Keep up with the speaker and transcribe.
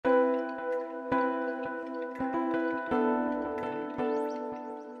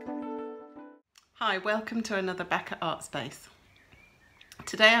Hi, welcome to another Baca Art Space.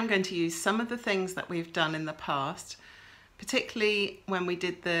 Today I'm going to use some of the things that we've done in the past, particularly when we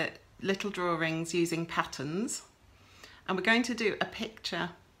did the little drawings using patterns, and we're going to do a picture.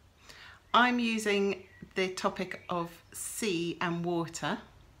 I'm using the topic of sea and water,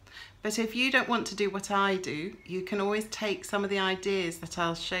 but if you don't want to do what I do, you can always take some of the ideas that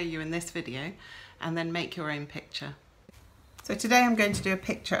I'll show you in this video and then make your own picture. So today I'm going to do a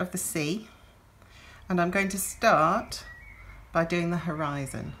picture of the sea. And I'm going to start by doing the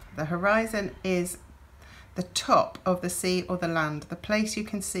horizon. The horizon is the top of the sea or the land, the place you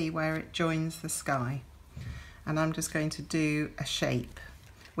can see where it joins the sky. And I'm just going to do a shape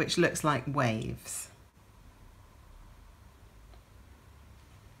which looks like waves.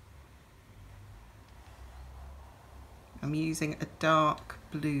 I'm using a dark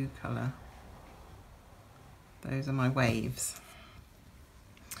blue colour. Those are my waves.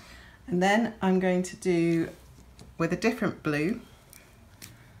 And then I'm going to do, with a different blue,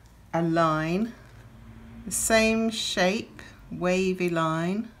 a line, the same shape, wavy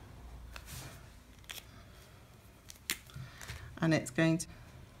line, and it's going to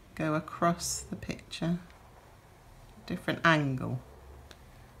go across the picture, different angle.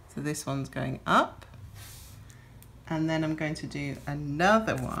 So this one's going up, and then I'm going to do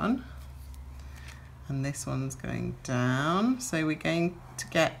another one, and this one's going down. So we're going to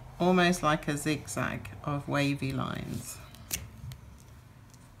get almost like a zigzag of wavy lines.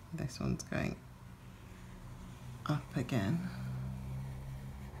 This one's going up again.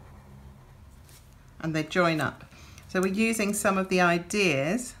 And they join up. So we're using some of the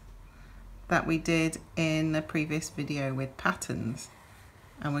ideas that we did in the previous video with patterns.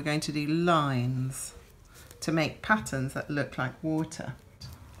 And we're going to do lines to make patterns that look like water.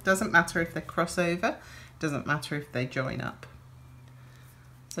 Doesn't matter if they cross over, doesn't matter if they join up.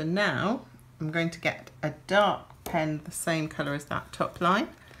 So now I'm going to get a dark pen the same colour as that top line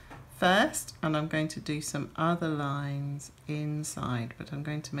first, and I'm going to do some other lines inside, but I'm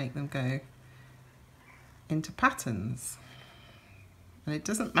going to make them go into patterns. And it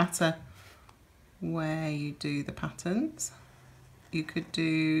doesn't matter where you do the patterns. You could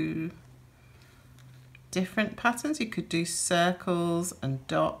do different patterns. You could do circles and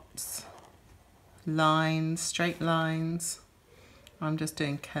dots, lines, straight lines. I'm just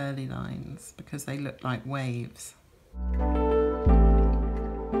doing curly lines because they look like waves.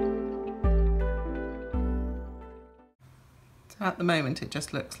 So at the moment it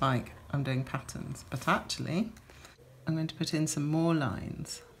just looks like I'm doing patterns, but actually I'm going to put in some more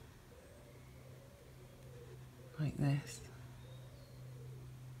lines like this.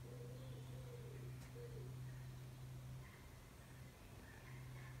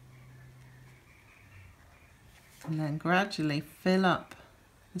 And then gradually fill up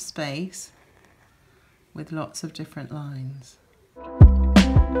the space with lots of different lines.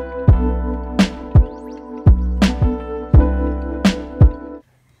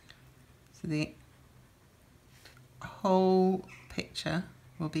 So the whole picture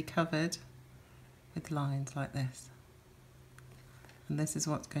will be covered with lines like this. And this is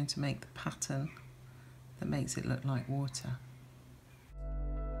what's going to make the pattern that makes it look like water.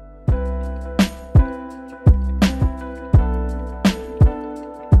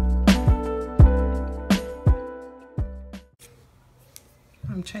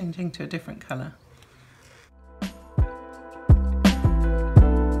 I'm changing to a different colour.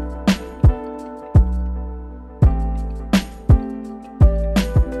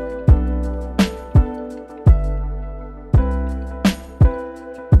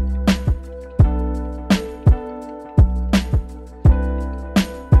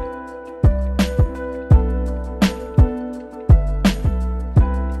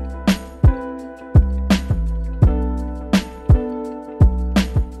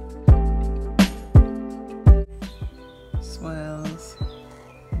 Swirls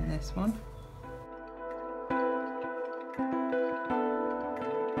in this one.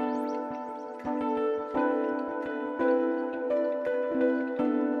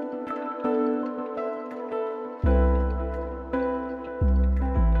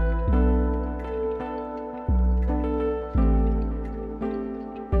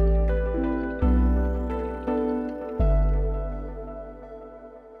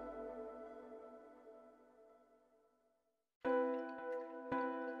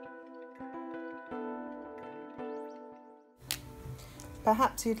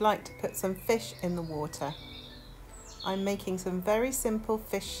 Perhaps you'd like to put some fish in the water. I'm making some very simple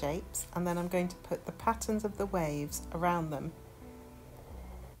fish shapes, and then I'm going to put the patterns of the waves around them.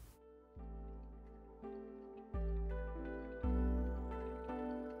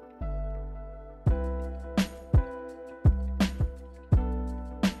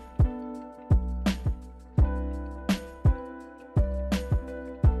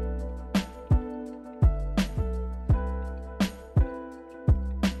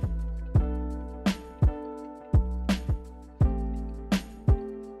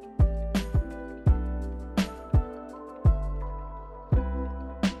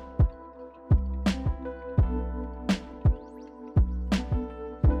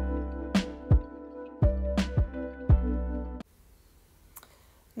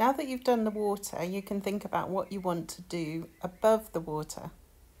 Now that you've done the water, you can think about what you want to do above the water.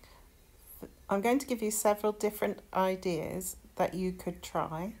 I'm going to give you several different ideas that you could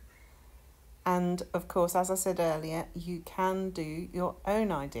try. And of course, as I said earlier, you can do your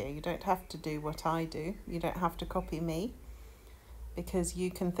own idea. You don't have to do what I do. You don't have to copy me, because you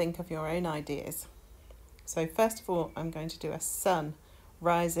can think of your own ideas. So first of all, I'm going to do a sun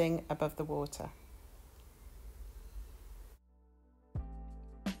rising above the water.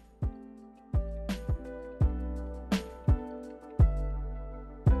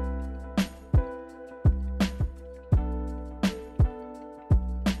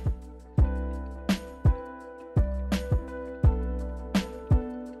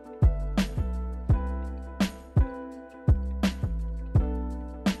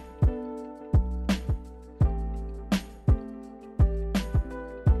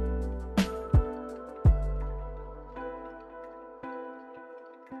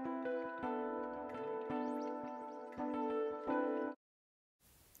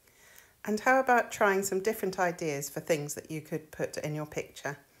 And how about trying some different ideas for things that you could put in your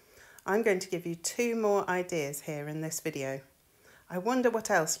picture? I'm going to give you 2 more ideas here in this video. I wonder what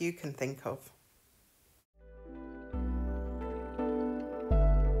else you can think of.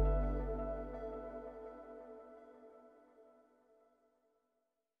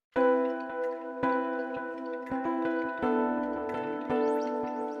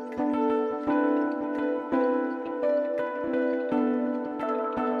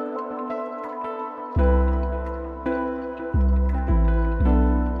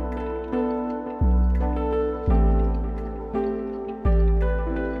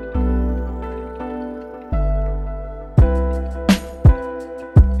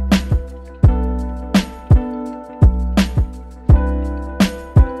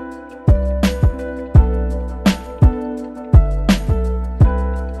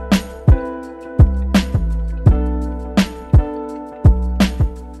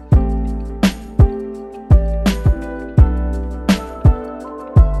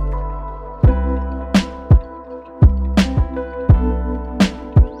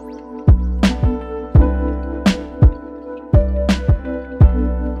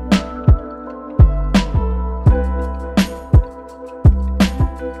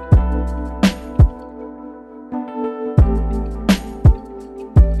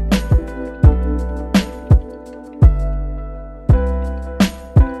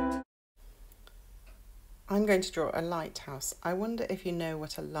 I'm going to draw a lighthouse. I wonder if you know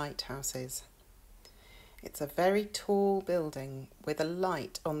what a lighthouse is. It's a very tall building with a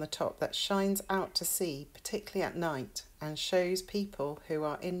light on the top that shines out to sea, particularly at night, and shows people who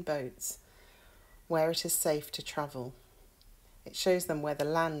are in boats where it is safe to travel. It shows them where the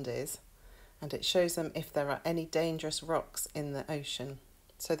land is, and it shows them if there are any dangerous rocks in the ocean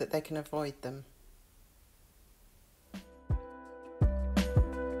so that they can avoid them.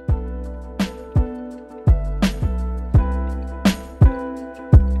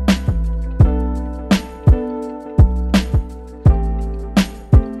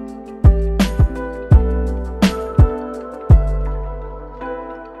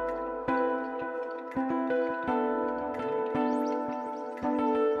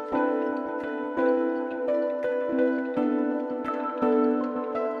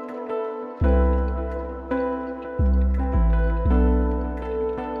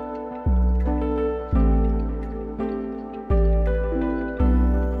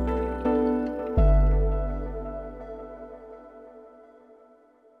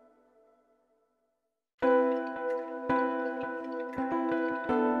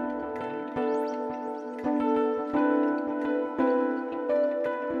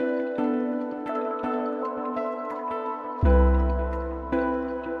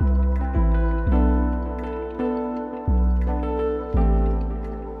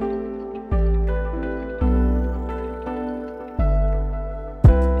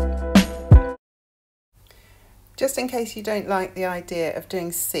 Just in case you don't like the idea of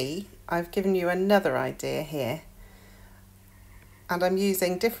doing sea, I've given you another idea here. And I'm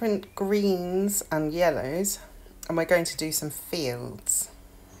using different greens and yellows, and we're going to do some fields.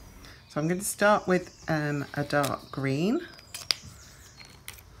 So I'm going to start with a dark green,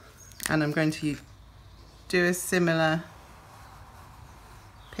 and I'm going to do a similar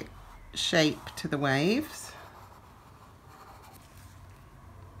shape to the waves.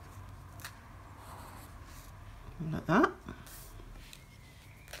 Like that.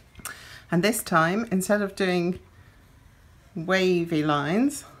 And this time, instead of doing wavy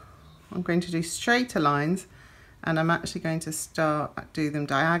lines, I'm going to do straighter lines, and I'm actually going to do them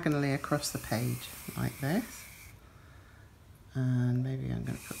diagonally across the page like this. And maybe I'm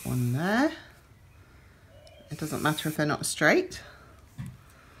going to put one there. It doesn't matter if they're not straight.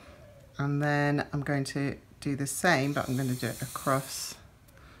 And then I'm going to do the same, but I'm going to do it across.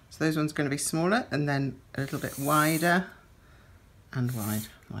 So those ones are going to be smaller and then a little bit wider and wide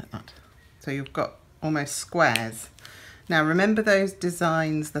like that. So you've got almost squares. Now remember those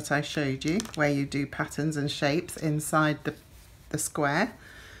designs that I showed you where you do patterns and shapes inside the square?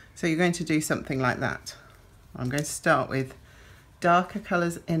 So you're going to do something like that. I'm going to start with darker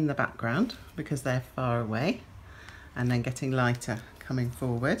colours in the background because they're far away, and then getting lighter coming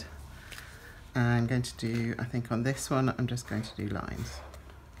forward. And I'm going to do, I think on this one, I'm just going to do lines.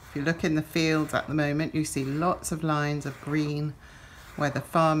 If you look in the fields at the moment, you see lots of lines of green where the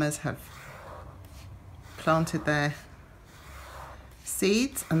farmers have planted their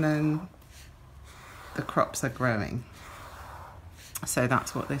seeds and then the crops are growing. So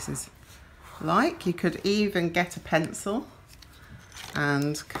that's what this is like. You could even get a pencil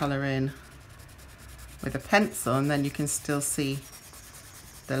and colour in with a pencil, and then you can still see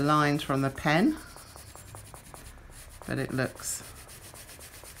the lines from the pen, but it looks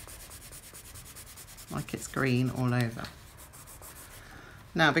like it's green all over.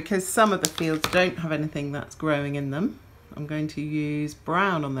 Now, because some of the fields don't have anything that's growing in them, I'm going to use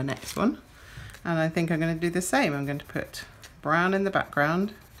brown on the next one, and I think I'm going to do the same. I'm going to put brown in the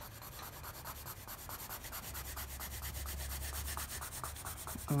background,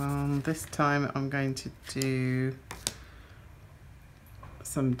 this time I'm going to do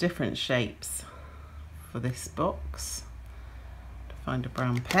some different shapes for this box. To find a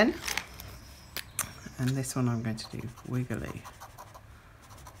brown pen, and this one I'm going to do wiggly.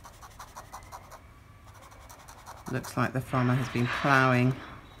 Looks like the farmer has been ploughing.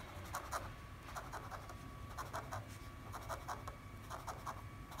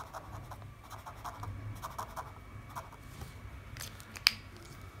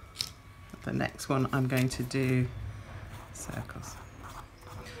 The next one I'm going to do circles.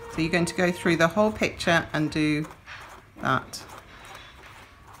 So you're going to go through the whole picture and do that.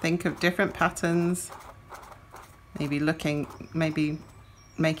 Think of different patterns, maybe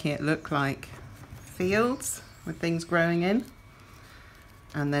making it look like fields with things growing in,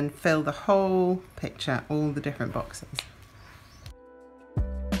 and then fill the whole picture, all the different boxes.